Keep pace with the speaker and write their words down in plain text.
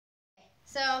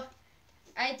So,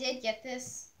 I did get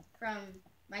this from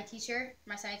my teacher,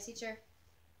 my science teacher.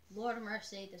 Lord of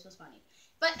mercy, this was funny.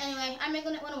 But anyway, I'm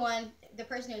making it 101. The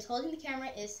person who is holding the camera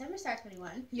is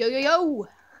SummerStar21. Yo, yo, yo.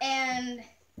 And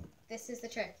this is the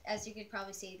trick. As you could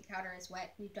probably see, the counter is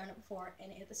wet. We've done it before, and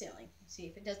it hit the ceiling. See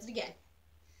if it does it again.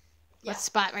 Yeah. What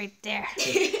spot right there?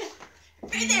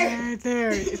 Right there. Right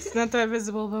there. It's not that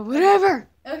visible, but whatever.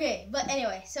 Okay, but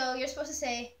anyway, so you're supposed to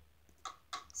say,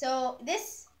 so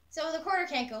the quarter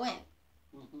can't go in.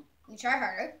 You try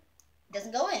harder. It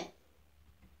doesn't go in.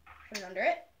 Put it under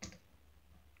it.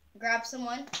 Grab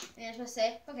someone, and you're supposed to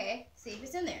say, okay, see if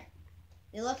it's in there.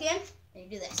 You look in, and you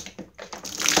do this.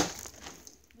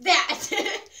 That!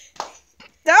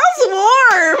 That was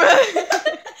warm!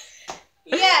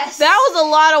 Yes! That was a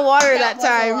lot of water that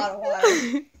time. That was a lot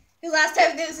of water. The last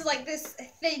time, this was like this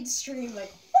thin stream,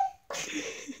 like...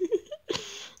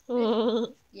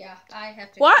 Yeah, I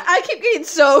have to... What? I keep getting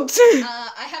soaked.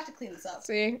 I have to clean this up.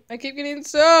 See? I keep getting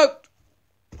soaked.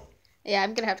 Yeah,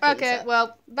 I'm gonna have to clean this up. Okay,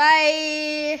 well,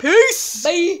 bye. Peace!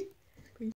 Bye.